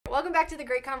back to the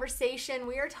great conversation.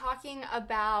 We are talking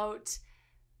about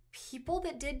people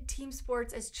that did team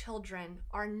sports as children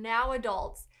are now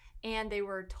adults, and they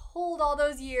were told all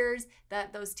those years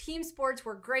that those team sports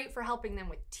were great for helping them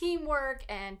with teamwork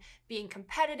and being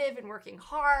competitive and working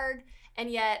hard.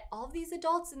 And yet all of these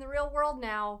adults in the real world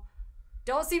now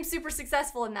don't seem super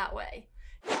successful in that way.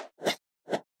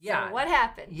 Yeah. So what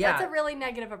happened? Yeah. That's a really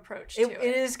negative approach to it.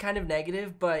 It is kind of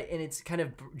negative, and it's kind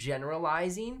of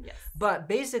generalizing. Yes. But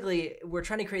basically, we're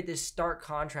trying to create this stark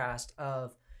contrast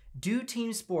of, do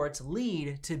team sports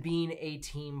lead to being a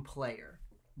team player?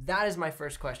 That is my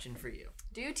first question for you.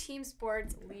 Do team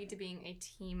sports lead to being a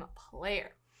team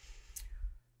player?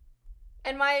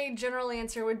 And my general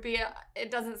answer would be,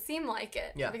 it doesn't seem like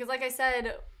it. Yeah. Because like I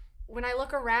said, when I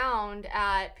look around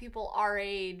at people our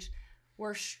age,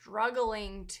 we're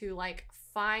struggling to like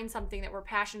find something that we're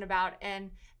passionate about, and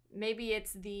maybe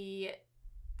it's the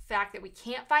fact that we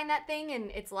can't find that thing, and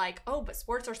it's like, oh, but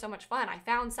sports are so much fun. I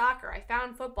found soccer, I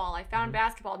found football, I found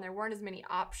basketball, and there weren't as many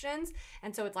options.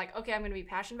 And so it's like, okay, I'm going to be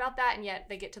passionate about that, and yet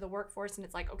they get to the workforce and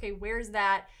it's like, okay, where's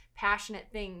that passionate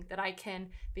thing that I can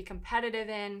be competitive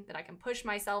in, that I can push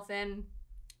myself in,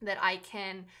 that I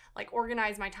can like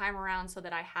organize my time around so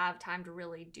that I have time to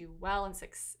really do well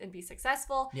and be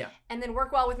successful. Yeah. And then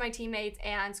work well with my teammates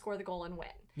and score the goal and win.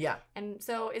 Yeah. And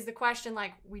so is the question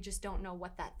like, we just don't know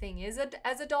what that thing is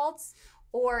as adults,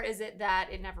 or is it that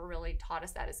it never really taught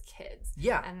us that as kids?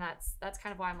 Yeah. And that's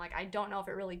kind of why I'm like, I don't know if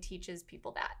it really teaches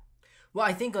people that. Well,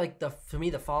 I think like for me,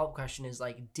 the follow-up question is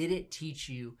like, did it teach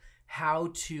you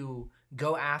how to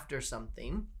go after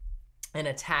something and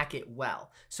attack it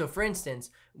well? So for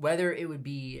instance, whether it would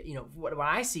be, what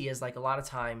I see is like a lot of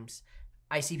times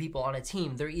I see people on a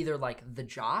team, they're either like the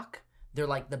jock, they're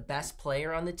like the best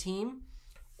player on the team,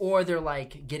 or they're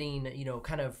like getting,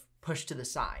 kind of pushed to the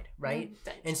side, right?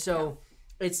 And so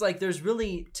it's like there's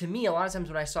really, to me, a lot of times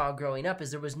what I saw growing up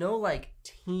is there was no like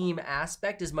team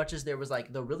aspect as much as there was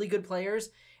like the really good players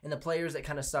and the players that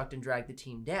kind of sucked and dragged the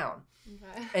team down.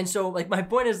 Okay. And so like my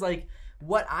point is like,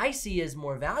 what I see as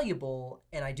more valuable,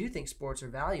 and I do think sports are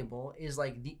valuable, is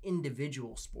like the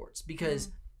individual sports, because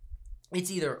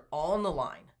it's either all on the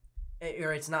line,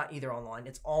 or it's not either on the line,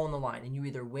 it's all on the line, and you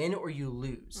either win or you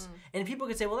lose. And people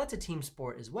could say, well, that's a team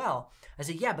sport as well. I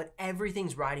say, yeah, but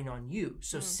everything's riding on you.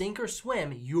 So sink or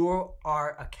swim, you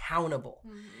are accountable.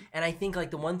 And I think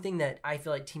like the one thing that I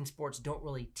feel like team sports don't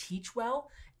really teach well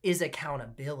is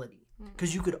accountability.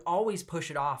 Because you could always push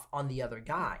it off on the other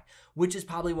guy, which is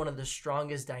probably one of the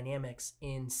strongest dynamics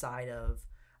inside of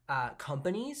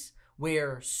companies,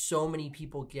 where so many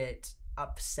people get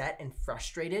upset and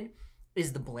frustrated,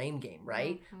 is the blame game,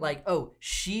 right? Like, oh,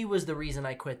 she was the reason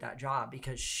I quit that job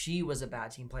because she was a bad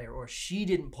team player, or she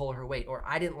didn't pull her weight, or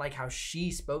I didn't like how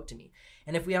she spoke to me.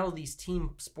 And if we had all these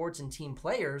team sports and team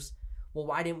players, well,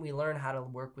 why didn't we learn how to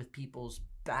work with people's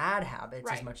bad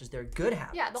habits as much as their good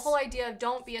habits? Yeah, the whole idea of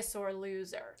don't be a sore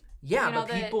loser. Yeah, but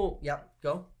people,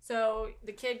 go. So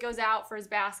the kid goes out for his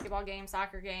basketball game,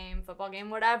 soccer game, football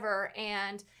game, whatever,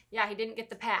 and yeah, he didn't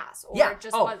get the pass. Or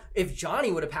if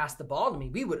Johnny would have passed the ball to me,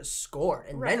 we would have scored,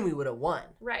 and then we would have won.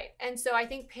 Right, and so I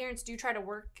think parents do try to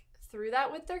work through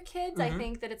that with their kids. I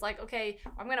think that it's like, okay,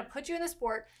 I'm going to put you in the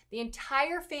sport. The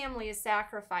entire family is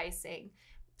sacrificing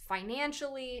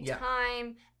financially,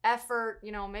 time, effort.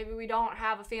 Maybe we don't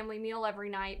have a family meal every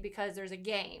night because there's a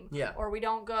game. Yeah. Or we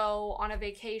don't go on a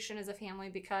vacation as a family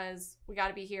because we got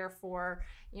to be here for,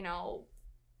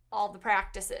 all the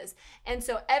practices. And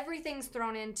so everything's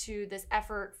thrown into this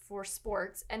effort for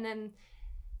sports. And then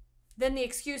the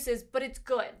excuse is, but it's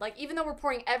good. Like, even though we're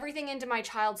pouring everything into my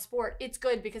child's sport, it's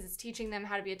good because it's teaching them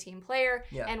how to be a team player.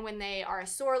 Yeah. And when they are a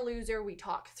sore loser, we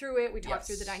talk through it. We talk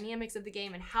through the dynamics of the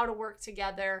game and how to work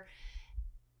together.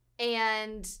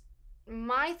 And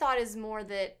my thought is more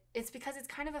that it's because it's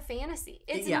kind of a fantasy.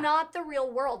 It's not the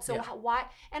real world. So why?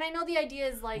 And I know the idea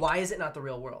is like, why is it not the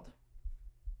real world?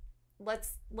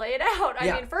 Let's lay it out.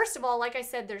 I mean, first of all, like I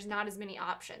said, there's not as many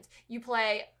options.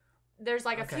 There's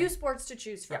like a few sports to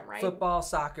choose from, right? Football,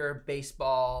 soccer,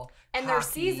 baseball, and hockey. They're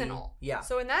seasonal. Yeah.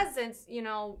 So in that sense,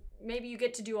 maybe you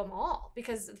get to do them all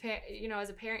because, as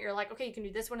a parent, you're like, okay, you can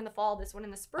do this one in the fall, this one in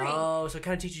the spring. Oh, so it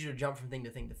kind of teaches you to jump from thing to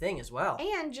thing to thing as well.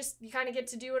 And just, you kind of get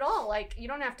to do it all. Like, you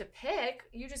don't have to pick.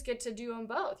 You just get to do them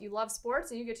both. You love sports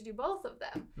and you get to do both of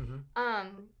them.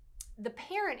 The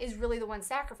parent is really the one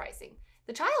sacrificing.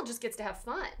 The child just gets to have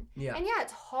fun. Yeah. And yeah,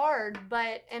 it's hard,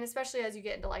 and especially as you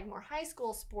get into like more high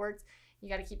school sports, you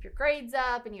got to keep your grades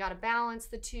up and you got to balance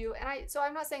the two. And so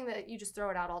I'm not saying that you just throw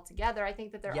it out altogether. I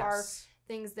think that there are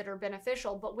things that are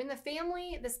beneficial. But when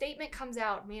the statement comes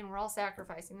out, man, we're all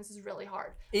sacrificing. This is really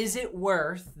hard. Is it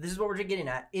worth, this is what we're getting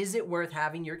at, is it worth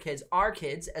having your kids, our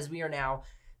kids, as we are now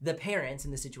the parents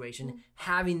in the situation,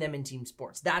 having them in team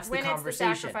sports? That's the conversation.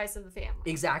 When it's the sacrifice of the family.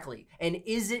 Exactly. And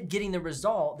is it getting the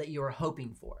result that you are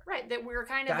hoping for? Right. That we're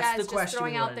kind of as just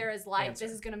throwing out there as life.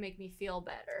 This is going to make me feel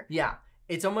better. Yeah.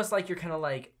 It's almost like you're kind of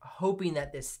like hoping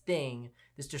that this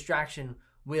distraction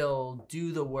will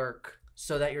do the work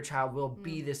so that your child will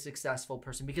be this successful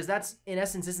person. Because that's, in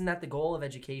essence, isn't that the goal of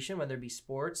education, whether it be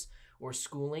sports or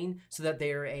schooling, so that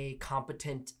they're a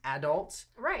competent adult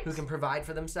who can provide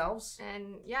for themselves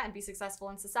and be successful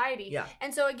in society. Yeah.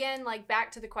 And so again, like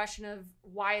back to the question of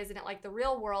why isn't it like the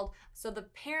real world? So the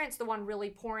parent's the one really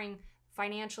pouring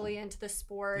financially into the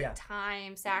sport,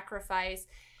 time, sacrifice.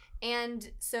 And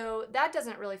so that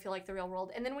doesn't really feel like the real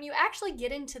world. And then when you actually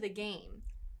get into the game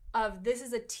of this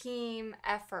is a team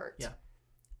effort,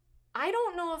 I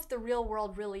don't know if the real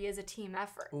world really is a team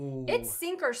effort. Ooh. It's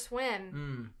sink or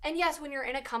swim. And yes, when you're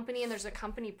in a company and there's a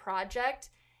company project,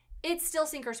 it's still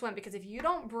sink or swim, because if you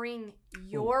don't bring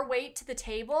your weight to the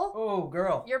table,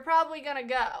 you're probably going to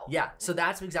go. Yeah, so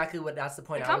that's the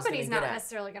point. The company's not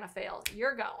necessarily going to fail.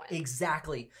 You're going.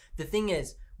 Exactly. The thing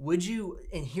is, would you,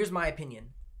 and here's my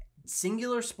opinion,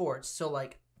 singular sports, so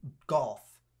like golf,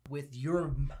 with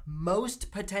your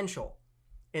most potential,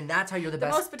 and that's how you're the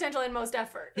best. The most potential and most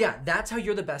effort. Yeah, that's how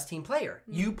you're the best team player.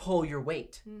 You pull your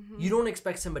weight. You don't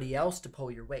expect somebody else to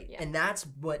pull your weight. And that's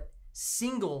what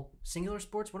singular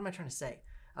sports, what am I trying to say?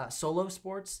 Solo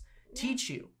sports teach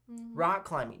you. Rock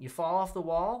climbing. You fall off the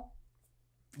wall,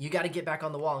 you got to get back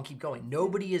on the wall and keep going.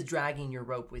 Nobody is dragging your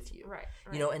rope with you. Right.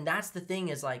 You know, and that's the thing,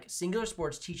 is like singular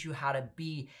sports teach you how to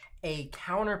be a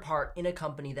counterpart in a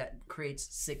company that creates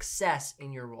success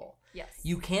in your role. Yes.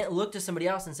 You can't look to somebody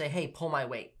else and say, hey, pull my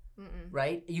weight.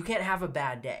 Right? You can't have a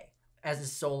bad day as a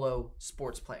solo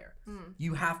sports player.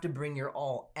 You have to bring your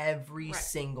all every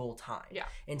single time. Yeah.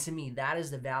 And to me, that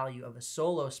is the value of a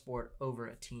solo sport over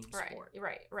a team sport.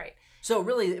 Right. So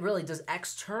really, does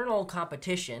external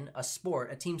competition,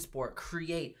 a team sport,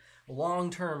 create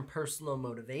long-term personal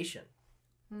motivation?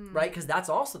 Right? Because that's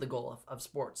also the goal of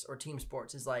sports or team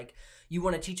sports, is like you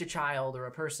want to teach a child or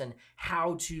a person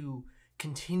how to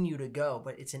continue to go,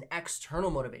 but it's an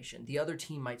external motivation. The other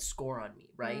team might score on me,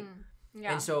 right?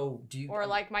 Yeah. And so do you, or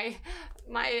like my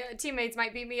teammates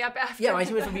might beat me up after. Yeah, my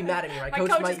teammates would be mad at me. My coach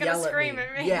might yell at me.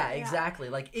 At me. Yeah, exactly.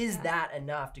 Like, is that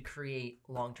enough to create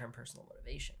long-term personal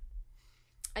motivation?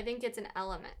 I think it's an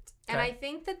element. And I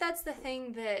think that that's the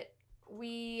thing that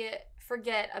we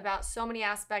forget about so many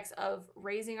aspects of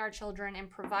raising our children and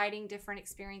providing different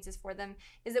experiences for them,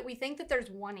 is that we think that there's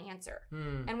one answer.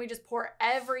 And we just pour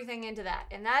everything into that.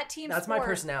 And that team That's sport my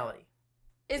personality.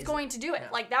 Is going to do it.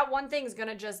 Like, that one thing is going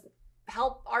to just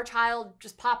help our child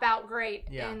just pop out great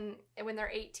when they're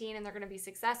 18 and they're going to be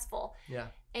successful. Yeah.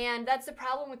 And that's the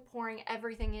problem with pouring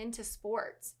everything into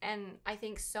sports. And I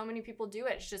think so many people do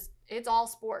it. It's all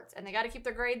sports. And they got to keep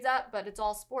their grades up, but it's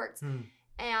all sports.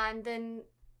 And then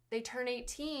they turn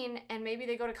 18 and maybe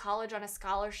they go to college on a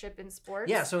scholarship in sports.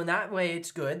 Yeah, so in that way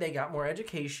it's good. They got more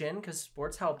education because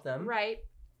sports help them. Right.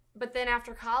 But then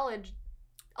after college,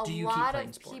 a lot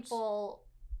of people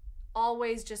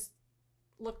always just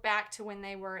look back to when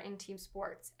they were in team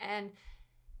sports, and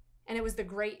it was the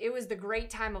great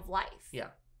time of life. Yeah.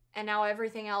 And now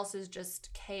everything else is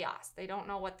just chaos. They don't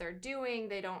know what they're doing.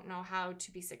 They don't know how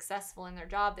to be successful in their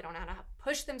job. They don't know how to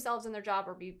push themselves in their job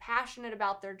or be passionate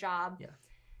about their job. Yeah.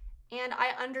 And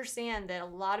I understand that a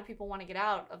lot of people want to get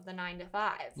out of the 9 to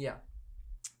 5. Yeah.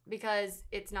 Because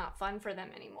it's not fun for them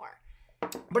anymore.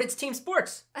 But it's team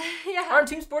sports. Yeah. Aren't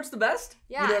team sports the best?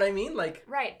 Yeah. You know what I mean? Like,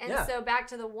 right. And so back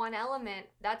to the one element,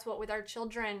 that's what with our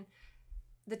children,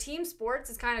 the team sports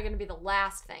is kind of going to be the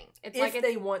last thing. It's if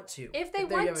they want to. If they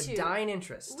want have to. A dying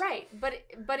interest. Right.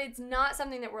 But it's not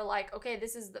something that we're like, okay,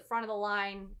 this is the front of the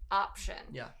line option.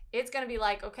 Yeah. It's going to be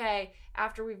like, okay,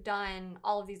 after we've done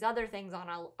all of these other things on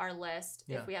our list,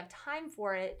 if we have time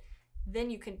for it,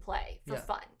 then you can play for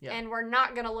fun. Yeah. And we're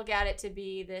not going to look at it to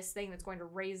be this thing that's going to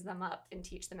raise them up and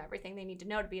teach them everything they need to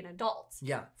know to be an adult.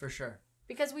 Yeah, for sure.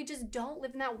 Because we just don't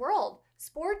live in that world.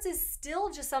 Sports is still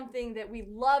just something that we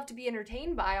love to be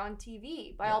entertained by on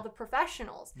TV, by all the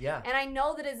professionals. Yeah. And I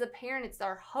know that as a parent, it's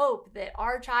our hope that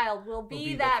our child will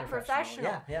be that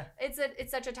professional. Yeah.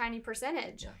 It's such a tiny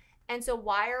percentage. Yeah. And so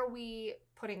why are we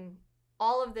putting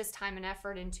all of this time and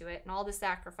effort into it and all the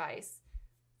sacrifice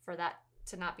for that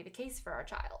to not be the case for our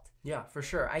child? Yeah, for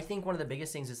sure. I think one of the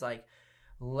biggest things is like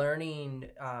learning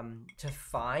to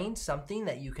find something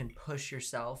that you can push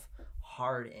yourself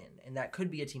hard in. And that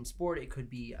could be a team sport. It could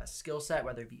be a skill set,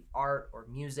 whether it be art or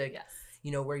music. Yes.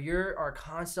 where you are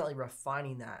constantly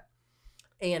refining that.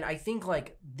 And I think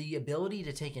like the ability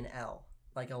to take an L,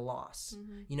 like a loss,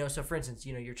 so for instance,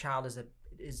 your child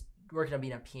is working on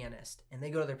being a pianist and they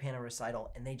go to their piano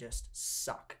recital and they just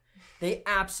suck. They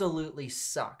absolutely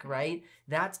suck, right?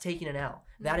 That's taking an L.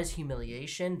 That is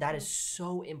humiliation. That is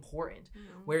so important.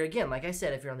 Where again, like I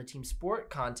said, if you're on the team sport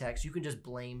context, you can just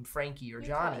blame Frankie or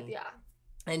Johnny.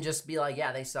 And just be like,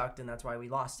 yeah, they sucked and that's why we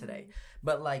lost today.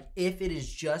 But like, if it is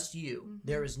just you,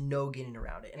 there is no getting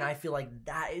around it. And I feel like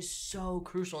that is so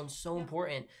crucial and so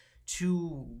important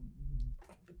to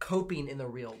coping in the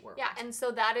real world. Yeah, and so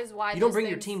that is why you don't bring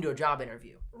your team to a job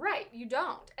interview. Right, you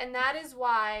don't. And that is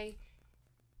why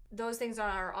those things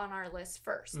are on our list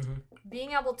first.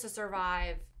 Being able to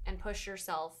survive and push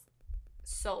yourself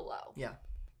solo. Yeah.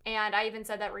 And I even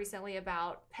said that recently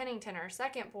about Pennington, our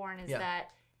second born, is that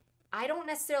I don't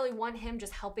necessarily want him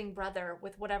just helping brother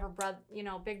with whatever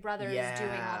big brother is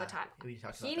doing all the time.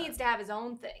 He needs to have his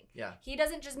own thing. Yeah. He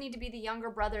doesn't just need to be the younger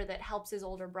brother that helps his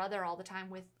older brother all the time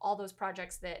with all those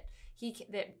projects that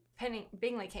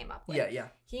Bingley came up with. Yeah.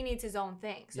 He needs his own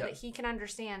thing so that he can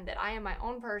understand that I am my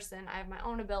own person, I have my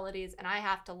own abilities, and I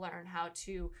have to learn how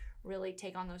to really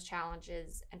take on those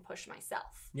challenges and push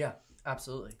myself. Yeah,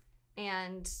 absolutely.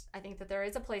 And I think that there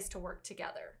is a place to work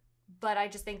together. But I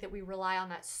just think that we rely on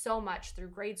that so much through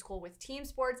grade school with team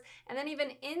sports, and then even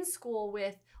in school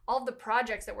with all of the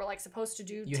projects that we're like supposed to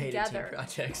do together. You hated team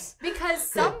projects. Because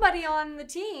somebody on the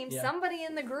team, somebody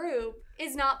in the group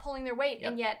is not pulling their weight,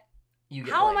 and yet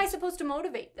how am I supposed to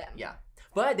motivate them? Yeah.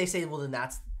 But they say, well, then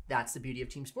that's the beauty of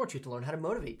team sports. You have to learn how to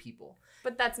motivate people.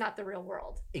 But that's not the real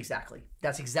world. Exactly.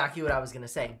 That's exactly what I was going to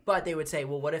say. But they would say,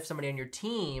 well, what if somebody on your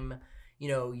team,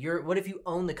 what if you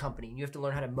own the company and you have to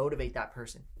learn how to motivate that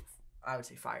person? I would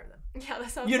say fire them. Yeah, that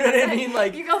sounds. You know what I mean?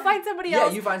 Like you go find somebody else.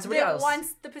 Yeah, you find somebody else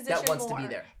wants the position that wants more to be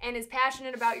there and is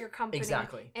passionate about your company.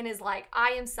 Exactly. And is like, I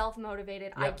am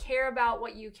self-motivated. I care about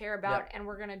what you care about, and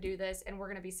we're gonna do this, and we're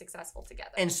gonna be successful together.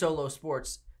 And solo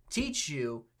sports teach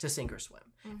you to sink or swim.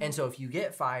 And so if you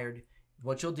get fired,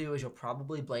 what you'll do is you'll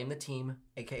probably blame the team,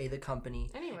 aka the company,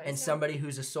 and somebody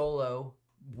who's a solo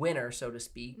winner, so to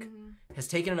speak, has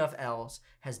taken enough L's,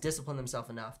 has disciplined themselves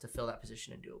enough to fill that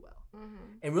position and do it well.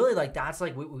 And really, like, that's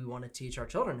like what we want to teach our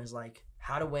children is like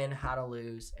how to win, how to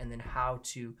lose, and then how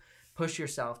to push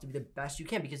yourself to be the best you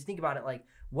can. Because think about it, like,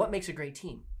 what makes a great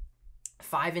team?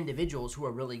 5 individuals who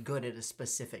are really good at a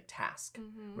specific task,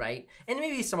 right? And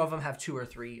maybe some of them have 2 or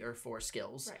 3 or 4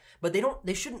 skills, but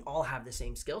they shouldn't all have the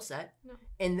same skill set.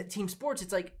 And team sports,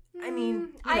 it's like, I mean,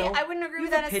 I wouldn't agree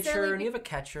with that necessarily. You have a pitcher and you have a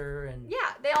catcher,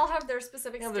 and they all have their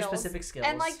specific skills.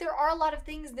 And like there are a lot of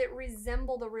things that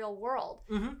resemble the real world.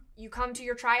 You come to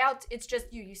your tryouts, it's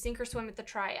just you sink or swim at the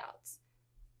tryouts.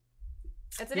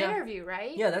 It's an interview,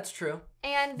 right? Yeah, that's true.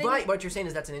 And then but what you're saying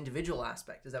is that's an individual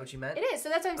aspect. Is that what you meant? It is. So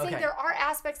that's what I'm saying. There are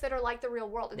aspects that are like the real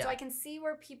world. And so I can see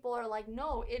where people are like,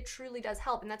 no, it truly does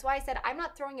help. And that's why I said I'm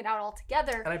not throwing it out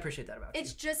altogether. And I appreciate that about you.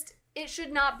 It's just, it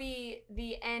should not be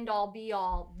the end all be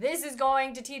all. This is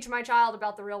going to teach my child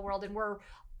about the real world, and we're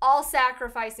all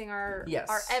sacrificing our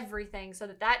everything so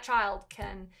that child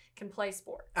can play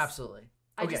sports. Absolutely.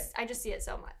 I just see it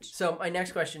so much. So my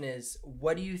next question is,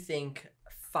 what do you think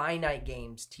finite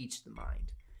games teach the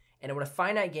mind? And what a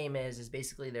finite game is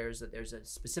basically there's a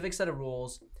specific set of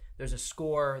rules, there's a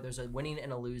score, there's a winning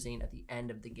and a losing at the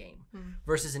end of the game,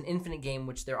 versus an infinite game,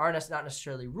 which there are not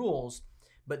necessarily rules,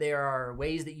 but there are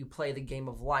ways that you play the game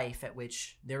of life at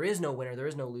which there is no winner, there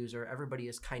is no loser. Everybody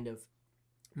is kind of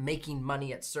making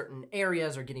money at certain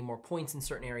areas or getting more points in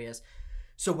certain areas.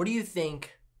 So what do you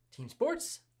think, team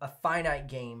sports, a finite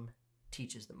game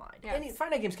teaches the mind? Yes. And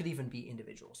finite games could even be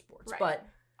individual sports, right. But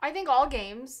I think all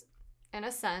games, in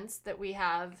a sense, that we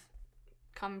have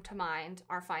come to mind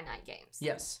are finite games.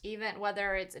 Yes. Even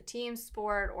whether it's a team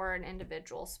sport or an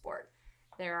individual sport.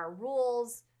 There are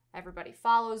rules. Everybody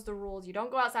follows the rules. You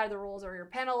don't go outside of the rules or you're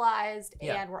penalized.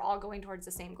 And we're all going towards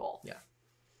the same goal. Yeah.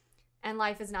 And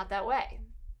life is not that way.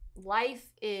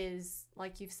 Life is,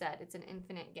 like you've said, it's an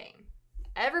infinite game.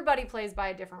 Everybody plays by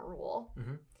a different rule.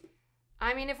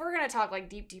 I mean, if we're going to talk like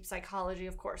deep psychology,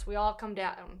 of course, we all come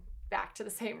down back to the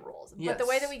same rules. But the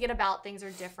way that we get about things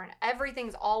are different.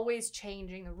 Everything's always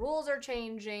changing. The rules are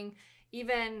changing.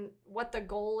 Even what the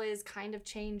goal is kind of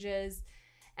changes.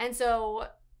 And so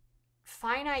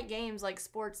finite games like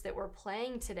sports that we're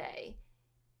playing today,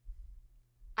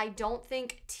 I don't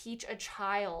think teach a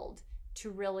child to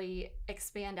really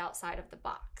expand outside of the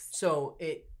box. So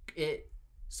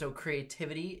so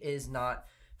creativity is not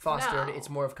fostered. No. It's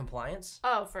more of compliance.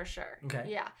 Oh, for sure. Okay.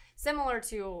 Yeah. Similar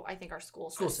to, I think, our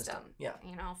school system. Yeah.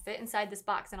 You know, fit inside this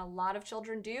box. And a lot of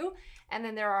children do. And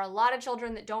then there are a lot of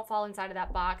children that don't fall inside of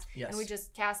that box. Yes. And we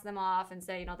just cast them off and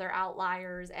say, you know, they're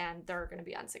outliers and they're going to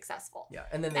be unsuccessful. Yeah.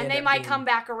 And then they might come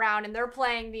back around and they're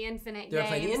playing the infinite game. They're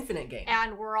playing the infinite game.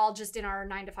 And we're all just in our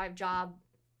 9-to-5 job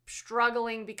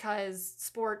struggling because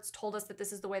sports told us that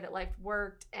this is the way that life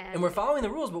worked, and we're following the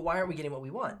rules, but why aren't we getting what we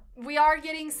want? We are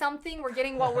getting something. We're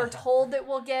getting what we're told that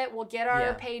we'll get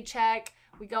our paycheck,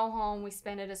 we go home, we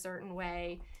spend it a certain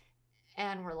way,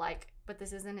 and we're like, but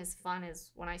this isn't as fun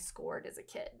as when I scored as a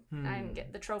kid. I didn't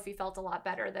get the trophy, felt a lot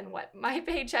better than what my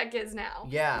paycheck is now.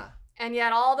 Yeah. And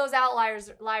yet all those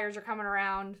liars are coming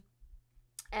around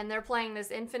and they're playing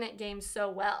this infinite game so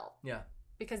well. Yeah.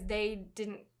 Because they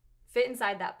didn't fit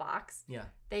inside that box. Yeah.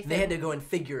 They had to go and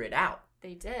figure it out.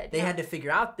 They did. They had to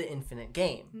figure out the infinite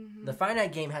game. Mm-hmm. The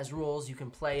finite game has rules. You can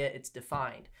play it. It's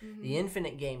defined. Mm-hmm. The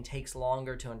infinite game takes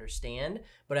longer to understand,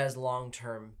 but has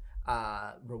long-term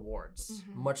rewards.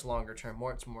 Mm-hmm. Much longer term.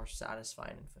 It's more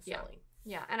satisfying and fulfilling.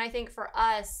 Yeah. And I think for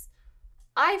us,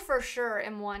 I for sure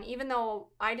am one, even though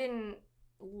I didn't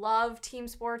love team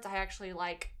sports, I actually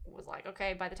was like,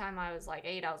 okay, by the time I was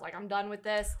 8, I was like, I'm done with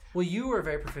this. Well, you were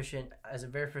very proficient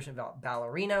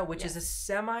ballerina, which is a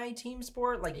semi-team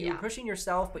sport. Like you're pushing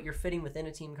yourself, but you're fitting within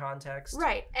a team context.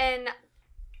 Right. And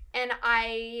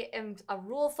I am a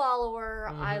rule follower.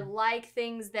 Mm-hmm. I like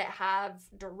things that have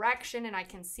direction and I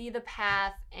can see the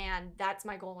path, and that's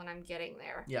my goal when I'm getting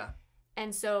there. Yeah.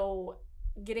 And so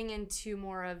getting into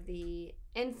more of the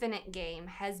infinite game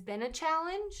has been a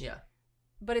challenge. Yeah.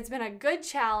 But it's been a good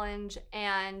challenge,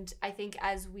 and I think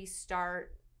as we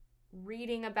start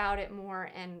reading about it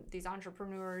more and these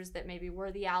entrepreneurs that maybe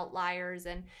were the outliers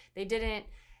and they didn't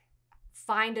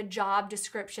find a job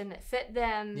description that fit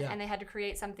them and they had to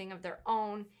create something of their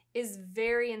own is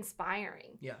very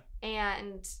inspiring. Yeah.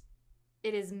 And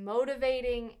it is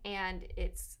motivating and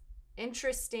it's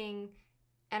interesting.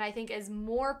 And I think as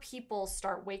more people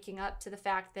start waking up to the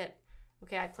fact that,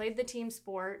 okay, I played the team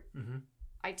sport, mm-hmm.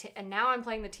 And now I'm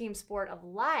playing the team sport of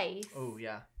life. Oh,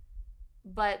 yeah.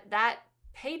 But that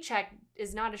paycheck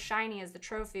is not as shiny as the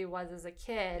trophy was as a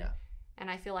kid. Yeah. And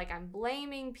I feel like I'm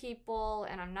blaming people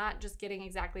and I'm not just getting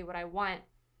exactly what I want.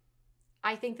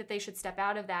 I think that they should step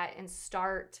out of that and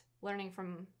start learning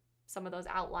from some of those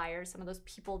outliers, some of those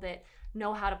people that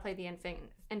know how to play the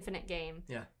infinite game.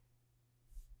 Yeah.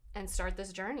 And start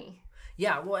this journey.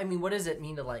 Yeah. Well, I mean, what does it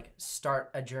mean to start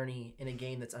a journey in a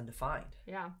game that's undefined?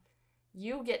 Yeah.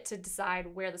 You get to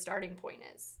decide where the starting point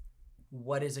is.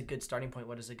 What is a good starting point?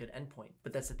 What is a good end point?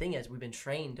 But that's the thing is we've been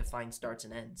trained to find starts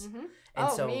and ends. Mm-hmm.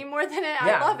 And so, me more than it.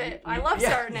 I love it. I love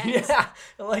start and ends. Yeah,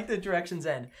 I like the directions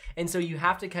end. And so you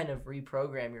have to kind of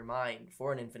reprogram your mind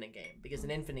for an infinite game because an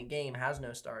infinite game has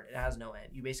no start. It has no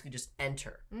end. You basically just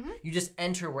enter. Mm-hmm. You just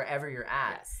enter wherever you're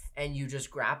at and you just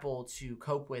grapple to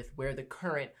cope with where the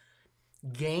current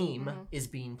game is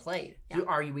being played. Yeah.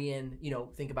 Are you in,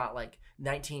 think about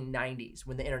 1990s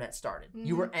when the internet started.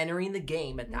 You were entering the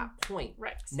game at that point.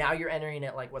 Right. Now you're entering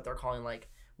it what they're calling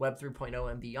Web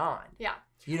 3.0 and beyond. Yeah.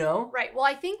 Right. Well,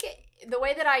 I think the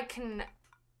way that I can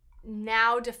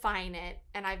now define it,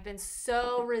 and I've been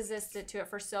so resistant to it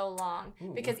for so long,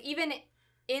 because even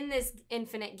in this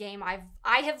infinite game, I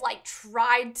have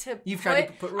tried to tried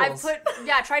to put rules.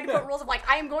 Tried to put rules of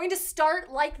I am going to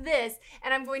start like this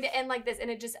and I'm going to end like this,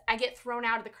 and I get thrown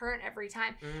out of the current every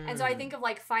time. And so I think of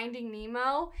Finding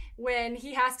Nemo when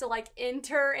he has to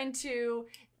enter into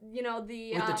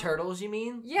the with the turtles, you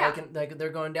mean? Yeah. Like they're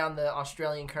going down the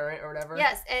Australian current or whatever.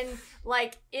 Yes, and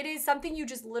it is something you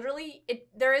just literally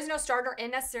there is no start or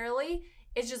end necessarily.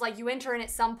 It's just you enter in at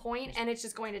some point and it's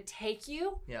just going to take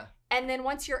you. Yeah. And then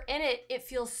once you're in it, it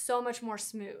feels so much more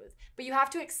smooth. But you have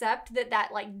to accept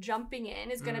that jumping in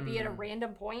is going to be at a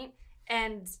random point,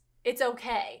 and it's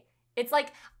okay. It's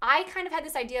I kind of had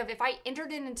this idea of if I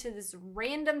entered into this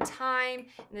random time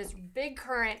and this big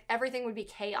current, everything would be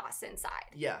chaos inside.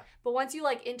 Yeah. But once you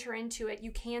enter into it,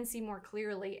 you can see more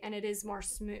clearly and it is more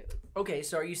smooth. Okay,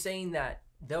 so are you saying that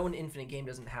though an infinite game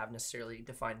doesn't have necessarily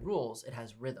defined rules, it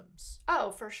has rhythms?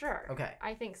 Oh, for sure. Okay.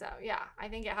 I think so, yeah. I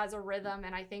think it has a rhythm,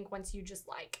 and I think once you just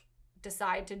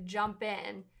decide to jump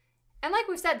in, and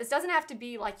we've said, this doesn't have to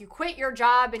be you quit your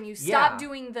job and you stop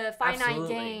doing the finite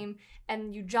game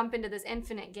and you jump into this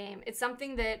infinite game. It's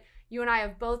something that you and I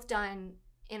have both done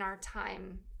in our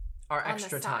time. Our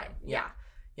extra time. Yeah.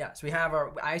 Yeah. So we have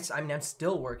I'm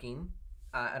still working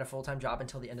at a full-time job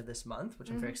until the end of this month, which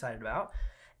I'm very excited about.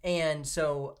 And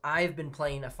so I've been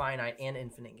playing a finite and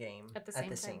infinite game at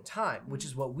the same time, which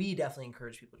is what we definitely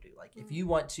encourage people to do. Like if you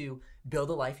want to build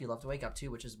a life you love to wake up to,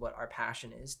 which is what our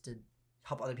passion is, to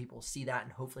help other people see that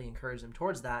and hopefully encourage them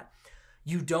towards that,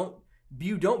 you don't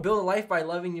build a life by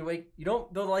loving you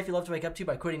don't build a life you love to wake up to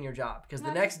by quitting your job, because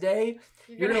the next day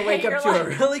you're going to wake up to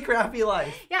a really crappy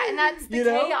life. Yeah, and that's the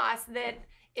chaos that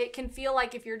it can feel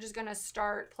like if you're just going to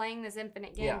start playing this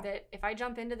infinite game, that if I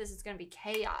jump into this, it's going to be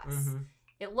chaos. Mm-hmm.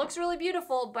 It looks really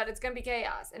beautiful, but it's going to be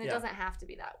chaos, and it doesn't have to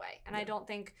be that way. And I don't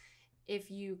think if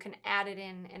you can add it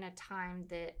in a time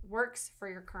that works for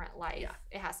your current life,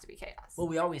 it has to be chaos. Well,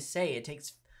 we always say it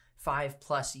takes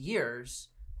 5+ years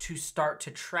to start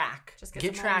to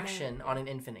get traction on an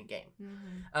infinite game.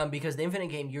 Mm-hmm. Because the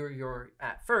infinite game, you're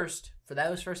at first, for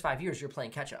those first 5 years, you're playing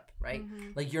catch up, right?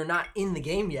 Mm-hmm. Like you're not in the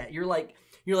game yet. You're like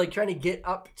trying to get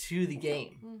up to the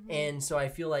game. Mm-hmm. And so I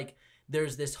feel like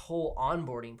there's this whole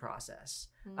onboarding process.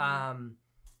 Mm-hmm.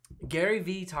 Gary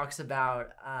Vee talks about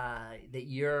that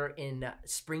you're in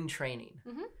spring training.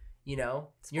 Mm-hmm. You know,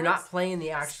 sports. You're not playing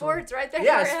the actual sports right there.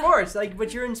 Yeah, sports. Like,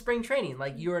 but you're in spring training.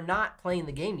 Like, you're not playing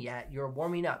the game yet. You're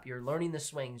warming up. You're learning the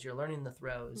swings. You're learning the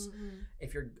throws.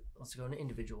 Mm-hmm. Let's go into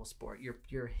individual sport.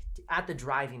 You're at the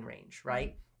driving range, right?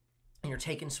 Mm-hmm. And you're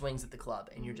taking swings at the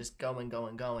club, and you're just going,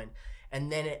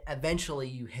 and then eventually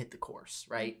you hit the course,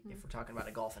 right? Mm-hmm. If we're talking about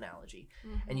a golf analogy,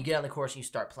 and you get on the course and you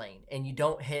start playing, and you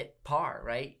don't hit par,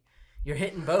 right? You're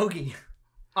hitting bogey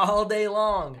all day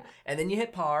long, and then you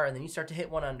hit par, and then you start to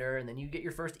hit 1 under, and then you get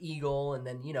your first eagle, and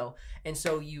then and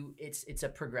so it's a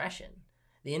progression.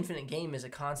 The infinite game is a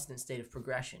constant state of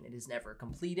progression. It is never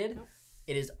completed. Nope.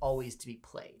 It is always to be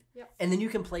played. Yep. And then you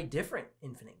can play different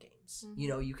infinite games.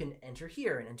 Mm-hmm. You can enter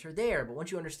here and enter there, but once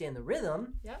you understand the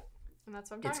rhythm, and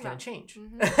that's what I'm talking about. It's going to change.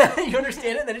 Mm-hmm. You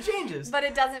understand it, then it changes. But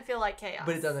it doesn't feel like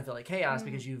chaos.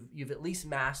 Because you've at least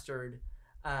mastered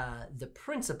the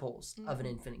principles of an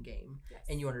infinite game,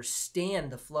 and you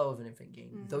understand the flow of an infinite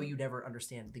game, though you never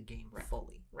understand the game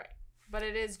fully. Right. But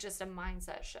it is just a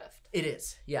mindset shift. It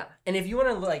is, yeah. And if you want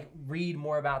to read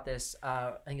more about this,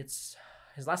 I think it's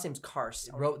his last name's Kars.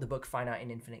 Wrote the book Finite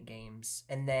and Infinite Games,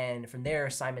 and then from there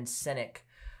Simon Sinek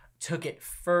took it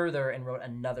further and wrote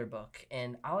another book.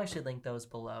 And I'll actually link those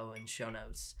below in show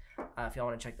notes if y'all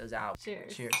want to check those out.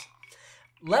 Cheers.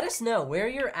 Let us know where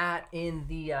you're at in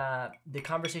the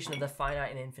conversation of the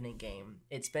finite and infinite game.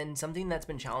 It's been something that's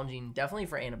been challenging, definitely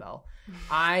for Annabelle.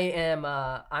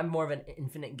 I'm more of an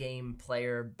infinite game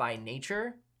player by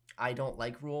nature. I don't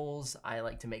like rules. I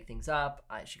like to make things up.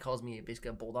 She calls me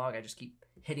basically a bulldog. I just keep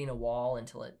hitting a wall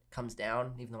until it comes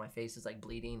down, even though my face is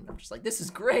bleeding. I'm just like, this is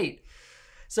great.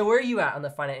 So where are you at on the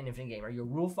finite and infinite game? Are you a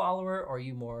rule follower, or are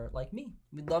you more like me?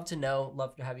 We'd love to know.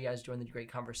 Love to have you guys join the great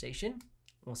conversation.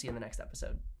 We'll see you in the next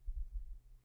episode.